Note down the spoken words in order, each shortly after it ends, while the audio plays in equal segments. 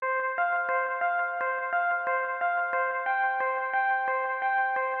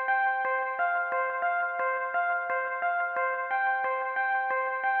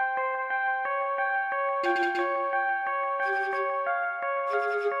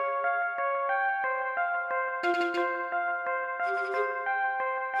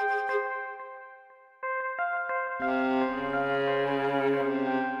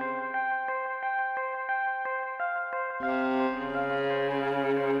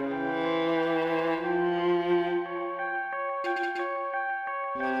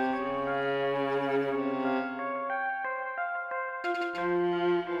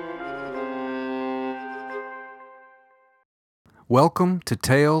Welcome to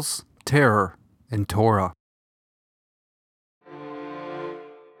Tales, Terror, and Torah.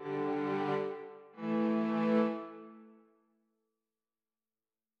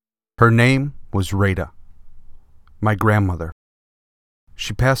 Her name was Rada, my grandmother.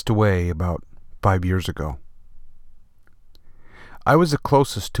 She passed away about 5 years ago. I was the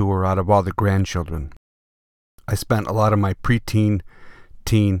closest to her out of all the grandchildren. I spent a lot of my preteen,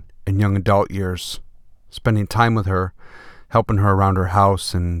 teen, and young adult years spending time with her, helping her around her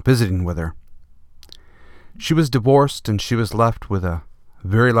house and visiting with her. She was divorced and she was left with a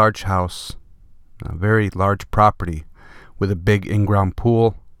very large house, a very large property with a big in-ground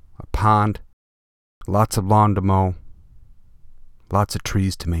pool, a pond, lots of lawn to mow, lots of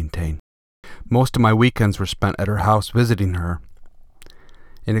trees to maintain. Most of my weekends were spent at her house visiting her.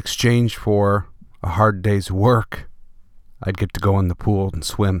 In exchange for a hard day's work, I'd get to go in the pool and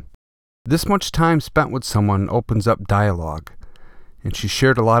swim. This much time spent with someone opens up dialogue, and she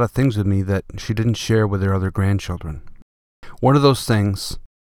shared a lot of things with me that she didn't share with her other grandchildren. One of those things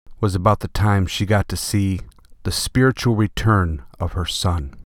was about the time she got to see the spiritual return of her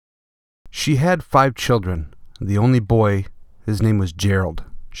son. She had 5 children. The only boy, his name was Gerald.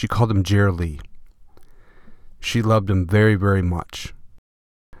 She called him Gerald Lee. She loved him very, very much.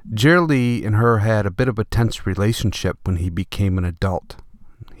 Gerald Lee and her had a bit of a tense relationship when he became an adult.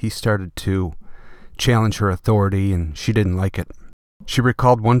 He started to challenge her authority, and she didn't like it. She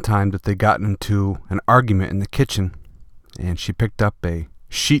recalled one time that they got into an argument in the kitchen, and she picked up a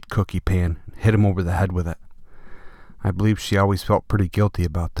sheet cookie pan and hit him over the head with it. I believe she always felt pretty guilty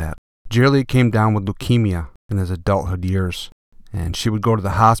about that. Gerald came down with leukemia in his adulthood years, and she would go to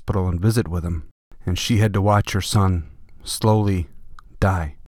the hospital and visit with him, and she had to watch her son slowly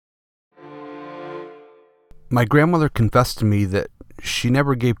die. My grandmother confessed to me that she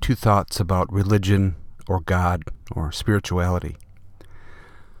never gave 2 thoughts about religion or God or spirituality.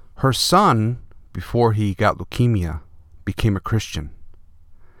 Her son, before he got leukemia, became a Christian.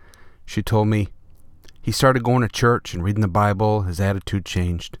 She told me he started going to church and reading the Bible. His attitude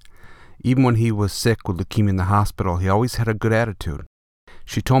changed. Even when he was sick with leukemia in the hospital, he always had a good attitude.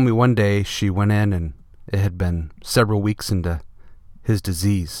 She told me one day she went in and it had been several weeks into his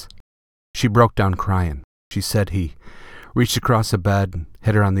disease. She broke down crying. She said he reached across the bed and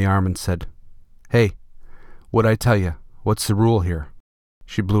hit her on the arm and said, "Hey, what'd I tell you? What's the rule here?"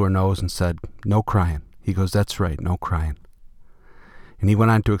 She blew her nose and said, "No crying." He goes, "That's right, no crying." And he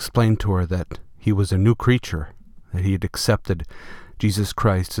went on to explain to her that he was a new creature, that he had accepted Jesus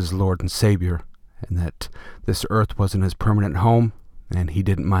Christ as Lord and Savior, and that this earth wasn't his permanent home, and he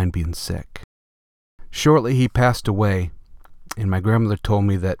didn't mind being sick. Shortly he passed away, and my grandmother told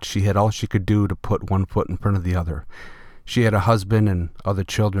me that she had all she could do to put one foot in front of the other. She had a husband and other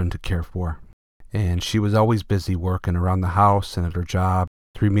children to care for, and she was always busy working around the house and at her job,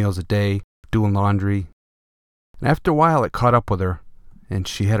 3 meals a day, doing laundry. And after a while it caught up with her, and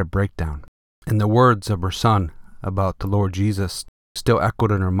she had a breakdown. And the words of her son about the Lord Jesus still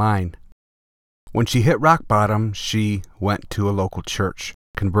echoed in her mind. When she hit rock bottom, she went to a local church,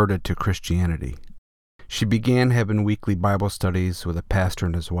 converted to Christianity. She began having weekly Bible studies with a pastor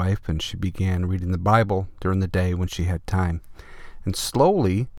and his wife, and she began reading the Bible during the day when she had time. And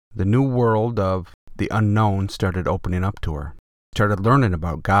slowly, the new world of the unknown started opening up to her. Started learning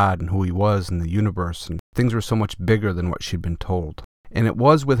about God and who he was in the universe, and things were so much bigger than what she'd been told. And it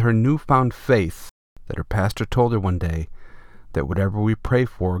was with her newfound faith that her pastor told her one day that whatever we pray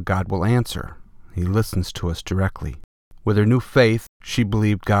for, God will answer. He listens to us directly. With her new faith, she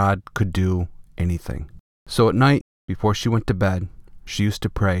believed God could do anything. So at night, before she went to bed, she used to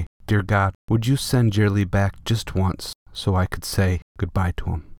pray, "Dear God, would you send Jerry back just once so I could say goodbye to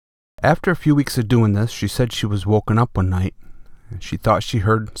him?" After a few weeks of doing this, she said she was woken up one night, and she thought she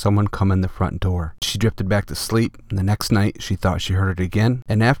heard someone come in the front door. She drifted back to sleep, and the next night she thought she heard it again,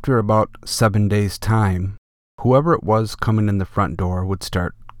 and after about 7 days' time, whoever it was coming in the front door would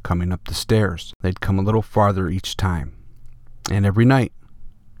start coming up the stairs. They'd come a little farther each time. And every night,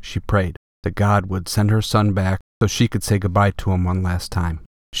 she prayed that God would send her son back so she could say goodbye to him one last time.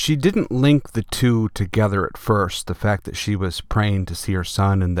 She didn't link the two together at first, the fact that she was praying to see her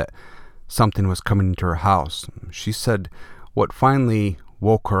son and that something was coming into her house. She said what finally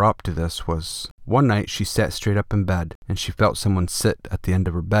woke her up to this was one night she sat straight up in bed and she felt someone sit at the end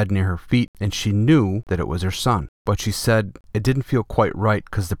of her bed near her feet, and she knew that it was her son. But she said it didn't feel quite right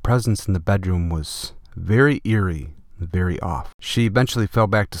because the presence in the bedroom was very eerie, very off. She eventually fell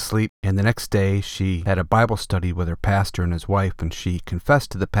back to sleep, and the next day she had a Bible study with her pastor and his wife, and she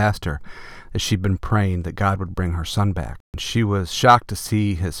confessed to the pastor that she'd been praying that God would bring her son back. She was shocked to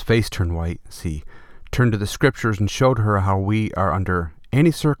see his face turn white as he turned to the scriptures and showed her how we are under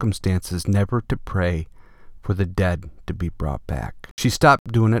any circumstances never to pray for the dead to be brought back. She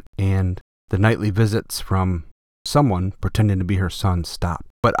stopped doing it, and the nightly visits from someone pretending to be her son stopped.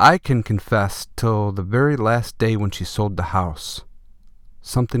 But I can confess, till the very last day when she sold the house,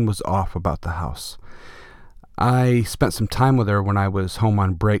 something was off about the house. I spent some time with her when I was home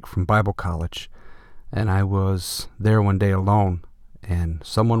on break from Bible college, and I was there one day alone, and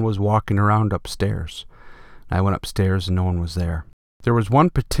someone was walking around upstairs. I went upstairs and no one was there. There was one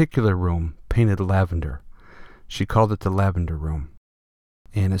particular room painted lavender. She called it the lavender room.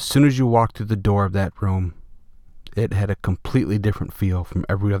 And as soon as you walked through the door of that room, it had a completely different feel from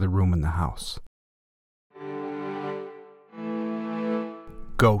every other room in the house.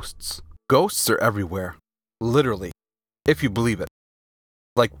 Ghosts. Ghosts are everywhere. Literally. If you believe it.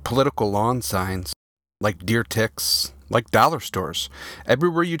 Like political lawn signs, like deer ticks, like dollar stores.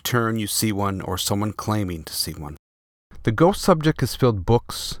 Everywhere you turn, you see one or someone claiming to see one. The ghost subject has filled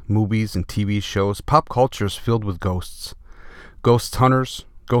books, movies, and TV shows. Pop culture is filled with ghosts. Ghost hunters,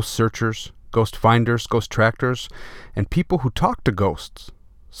 ghost searchers, ghost finders, ghost trackers, and people who talk to ghosts.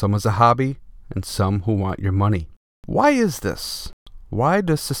 Some as a hobby, and some who want your money. Why is this? Why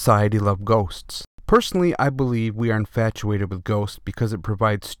does society love ghosts? Personally, I believe we are infatuated with ghosts because it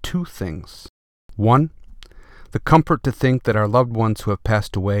provides two things. One, the comfort to think that our loved ones who have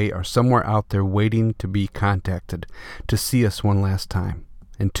passed away are somewhere out there waiting to be contacted to see us one last time.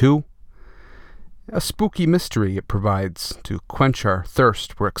 And two, a spooky mystery it provides to quench our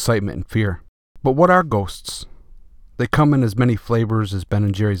thirst for excitement and fear. But what are ghosts? They come in as many flavors as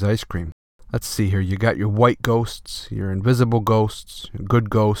Ben & Jerry's ice cream. Let's see here. You got your white ghosts, your invisible ghosts, your good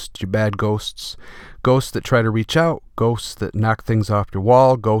ghosts, your bad ghosts, ghosts that try to reach out, ghosts that knock things off your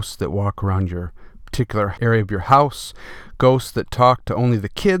wall, ghosts that walk around your particular area of your house, ghosts that talk to only the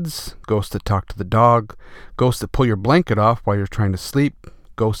kids, ghosts that talk to the dog, ghosts that pull your blanket off while you're trying to sleep,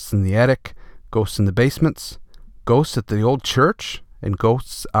 ghosts in the attic, ghosts in the basements, ghosts at the old church, and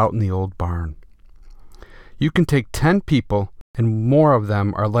ghosts out in the old barn. You can take 10 people, and more of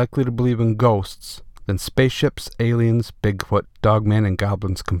them are likely to believe in ghosts than spaceships, aliens, Bigfoot, Dogman, and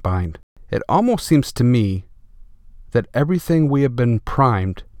goblins combined. It almost seems to me that everything we have been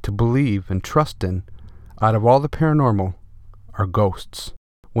primed to believe and trust in, out of all the paranormal, are ghosts.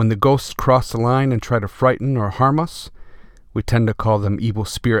 When the ghosts cross the line and try to frighten or harm us, we tend to call them evil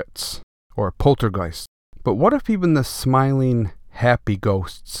spirits or poltergeists. But what if even the smiling, happy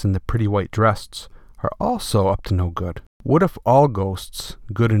ghosts in the pretty white dress are also up to no good? What if all ghosts,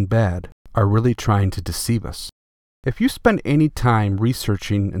 good and bad, are really trying to deceive us? If you spend any time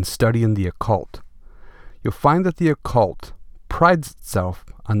researching and studying the occult, you'll find that the occult prides itself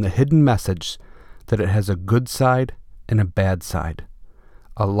on the hidden message that it has a good side and a bad side,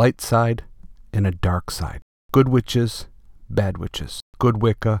 a light side and a dark side, good witches, bad witches, good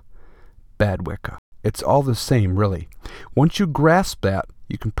Wicca, bad Wicca. It's all the same, really. Once you grasp that,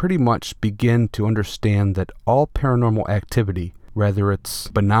 you can pretty much begin to understand that all paranormal activity, whether it's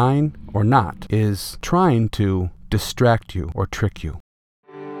benign or not, is trying to distract you or trick you.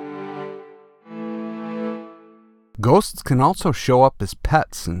 Ghosts can also show up as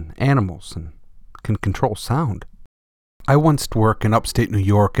pets and animals and can control sound. I once worked in upstate New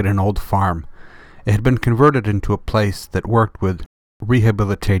York at an old farm. It had been converted into a place that worked with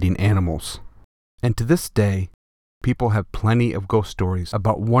rehabilitating animals. And to this day, people have plenty of ghost stories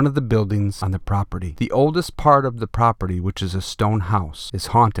about one of the buildings on the property. The oldest part of the property, which is a stone house, is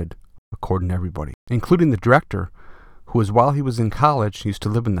haunted, according to everybody, including the director, who, while he was in college, used to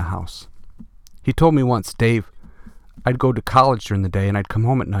live in the house. He told me once, "Dave, I'd go to college during the day and I'd come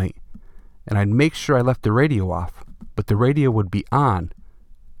home at night and I'd make sure I left the radio off, but the radio would be on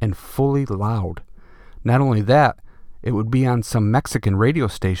and fully loud. Not only that, it would be on some Mexican radio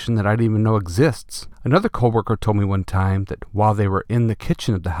station that I didn't even know exists." Another coworker told me one time that while they were in the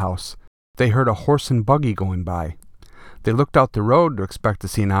kitchen of the house, they heard a horse and buggy going by. They looked out the road to expect to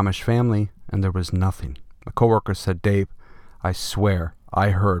see an Amish family, and there was nothing. A coworker said, "Dave, I swear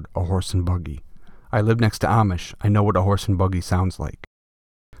I heard a horse and buggy. I live next to Amish. I know what a horse and buggy sounds like."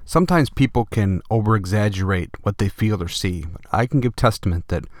 Sometimes people can over-exaggerate what they feel or see, but I can give testament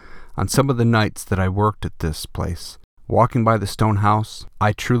that On some of the nights that I worked at this place, walking by the stone house,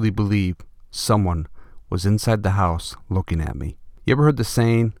 I truly believe someone was inside the house looking at me. You ever heard the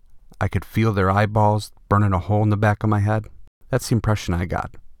saying, I could feel their eyeballs burning a hole in the back of my head? That's the impression I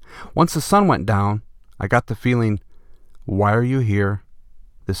got. Once the sun went down, I got the feeling, why are you here?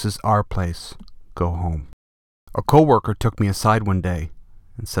 This is our place. Go home. A coworker took me aside one day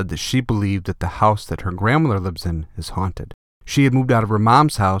and said that she believed that the house that her grandmother lives in is haunted. She had moved out of her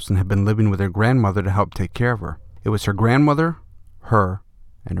mom's house and had been living with her grandmother to help take care of her. It was her grandmother, her,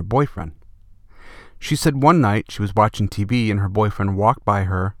 and her boyfriend. She said one night she was watching TV and her boyfriend walked by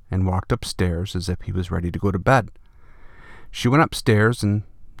her and walked upstairs as if he was ready to go to bed. She went upstairs and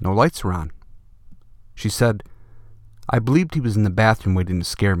no lights were on. She said, I believed he was in the bathroom waiting to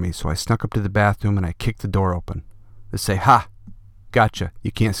scare me, so I snuck up to the bathroom and I kicked the door open. They say, ha, gotcha,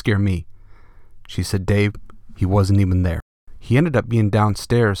 you can't scare me. She said, Dave, he wasn't even there. He ended up being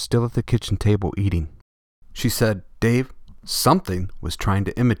downstairs, still at the kitchen table eating. She said, Dave, something was trying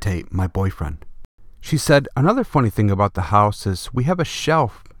to imitate my boyfriend. She said, another funny thing about the house is we have a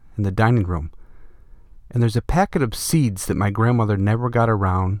shelf in the dining room, and there's a packet of seeds that my grandmother never got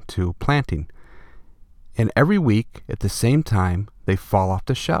around to planting. And every week, at the same time, they fall off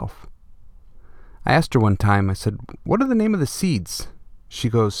the shelf. I asked her one time, I said, what are the name of the seeds? She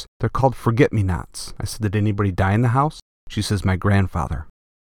goes, they're called forget-me-nots. I said, did anybody die in the house? She says, my grandfather.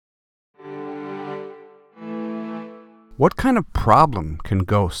 What kind of problem can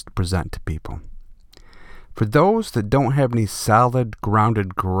ghosts present to people? For those that don't have any solid,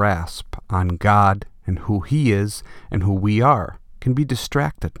 grounded grasp on God and who He is and who we are, can be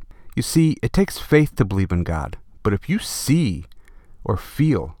distracted. You see, it takes faith to believe in God, but if you see or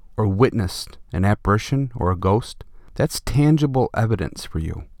feel or witnessed an apparition or a ghost, that's tangible evidence for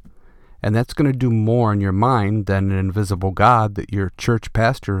you. And that's going to do more in your mind than an invisible God that your church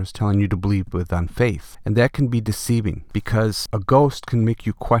pastor is telling you to believe with on faith. And that can be deceiving because a ghost can make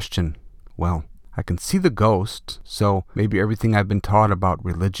you question, well, I can see the ghost, so maybe everything I've been taught about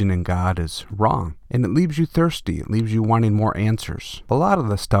religion and God is wrong. And it leaves you thirsty. It leaves you wanting more answers. A lot of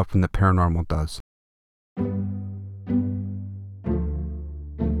the stuff in the paranormal does.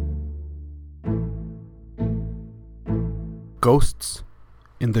 Ghosts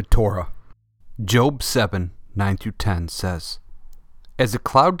in the Torah. Job 7, 9-10 says, As a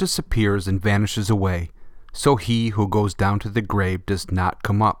cloud disappears and vanishes away, so he who goes down to the grave does not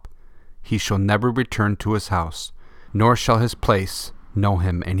come up. He shall never return to his house, nor shall his place know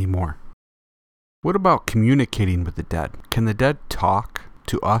him any more. What about communicating with the dead? Can the dead talk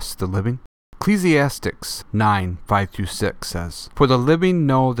to us, the living? Ecclesiastes 9, 5-6 says, For the living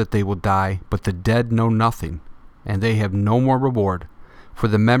know that they will die, but the dead know nothing, and they have no more reward, for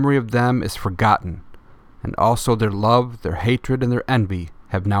the memory of them is forgotten, and also their love, their hatred, and their envy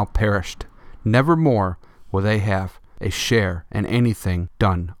have now perished. Never more will they have a share in anything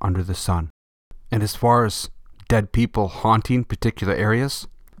done under the sun. And as far as dead people haunting particular areas,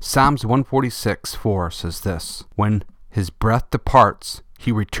 Psalms 146:4 says this, When his breath departs,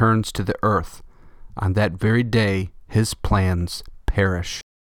 he returns to the earth. On that very day, his plans perish.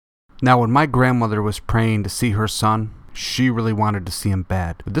 Now, when my grandmother was praying to see her son, she really wanted to see him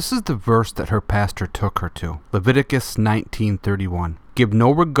bad. But this is the verse that her pastor took her to. Leviticus 19:31. Give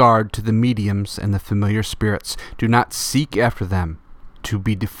no regard to the mediums and the familiar spirits. Do not seek after them to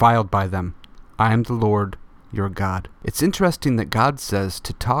be defiled by them. I am the Lord, your God. It's interesting that God says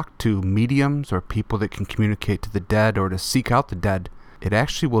to talk to mediums or people that can communicate to the dead or to seek out the dead. It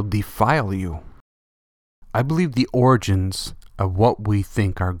actually will defile you. I believe the origins of what we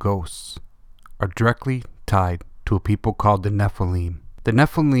think are ghosts are directly tied to a people called the Nephilim. The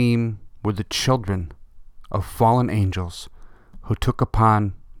Nephilim were the children of fallen angels who took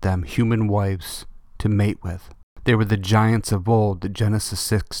upon them human wives to mate with. They were the giants of old that Genesis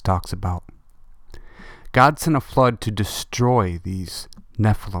 6 talks about. God sent a flood to destroy these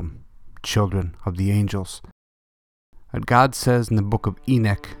Nephilim, children of the angels. And God says in the book of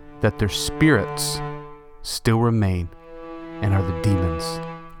Enoch that their spirits still remain and are the demons.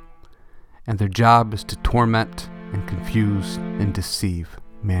 And their job is to torment and confuse and deceive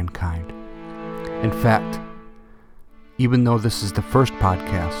mankind. In fact, even though this is the first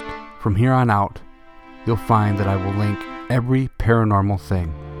podcast, from here on out, you'll find that I will link every paranormal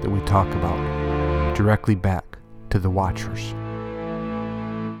thing that we talk about directly back to the Watchers.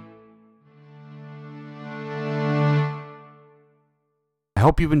 I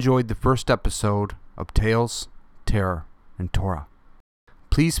hope you've enjoyed the first episode of Tales, Terror, and Torah.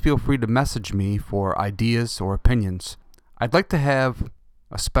 Please feel free to message me for ideas or opinions. I'd like to have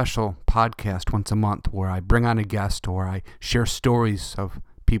a special podcast once a month where I bring on a guest or I share stories of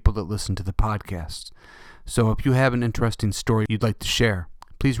people that listen to the podcast. So if you have an interesting story you'd like to share,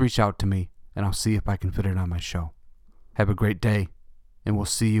 please reach out to me and I'll see if I can fit it on my show. Have a great day, and we'll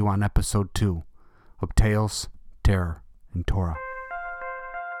see you on episode 2 of Tales, Terror, and Torah.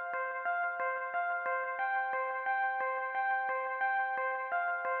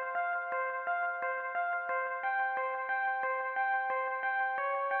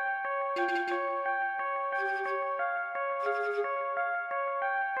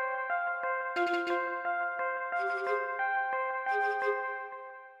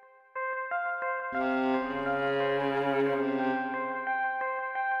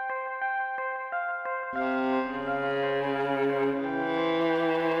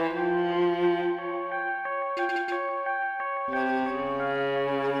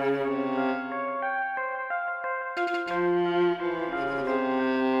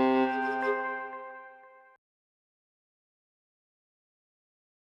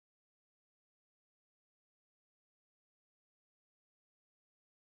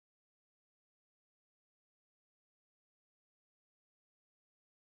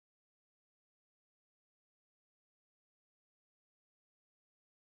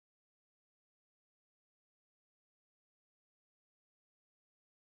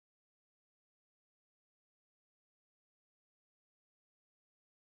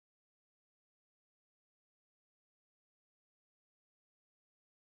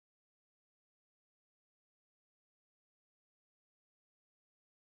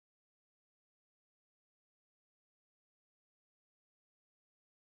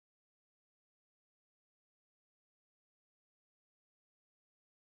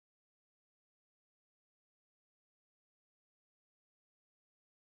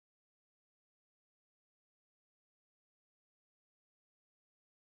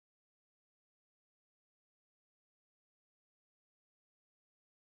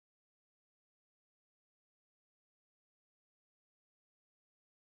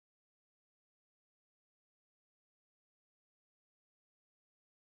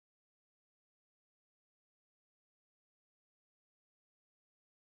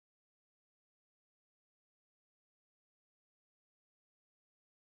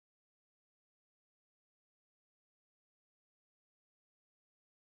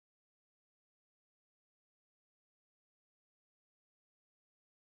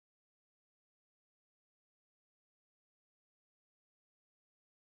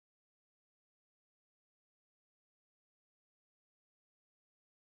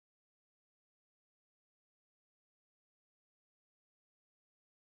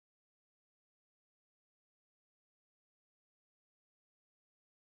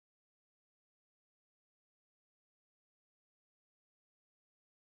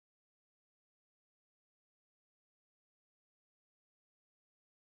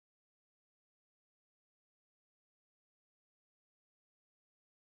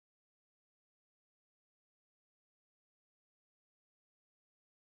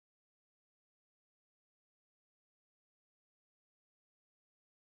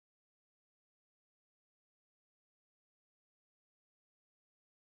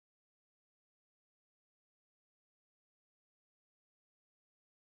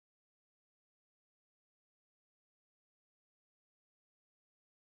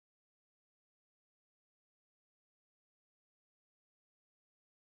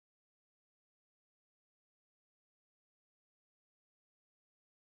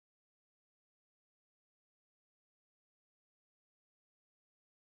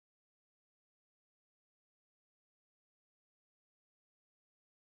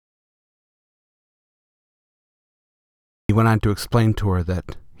 He went on to explain to her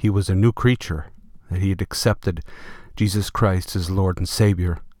that he was a new creature, that he had accepted Jesus Christ as Lord and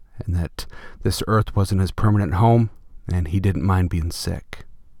Savior, and that this earth wasn't his permanent home, and he didn't mind being sick.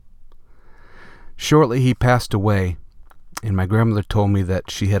 Shortly he passed away, and my grandmother told me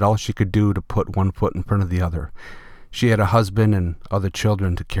that she had all she could do to put one foot in front of the other. She had a husband and other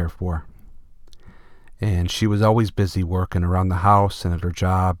children to care for, and she was always busy working around the house and at her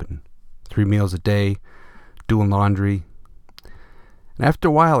job, and 3 meals a day, doing laundry. And after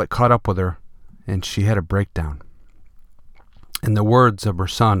a while it caught up with her, and she had a breakdown. And the words of her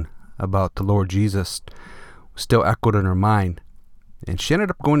son about the Lord Jesus still echoed in her mind. And she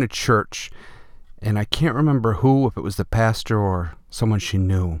ended up going to church, and I can't remember who, if it was the pastor or someone she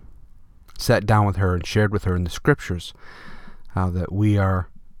knew, sat down with her and shared with her in the scriptures how that we are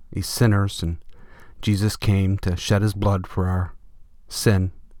these sinners, and Jesus came to shed his blood for our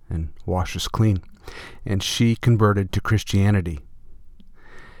sin and wash us clean. And she converted to Christianity.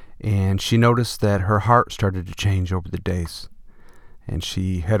 And she noticed that her heart started to change over the days. and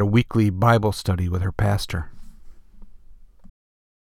she had a weekly Bible study with her pastor.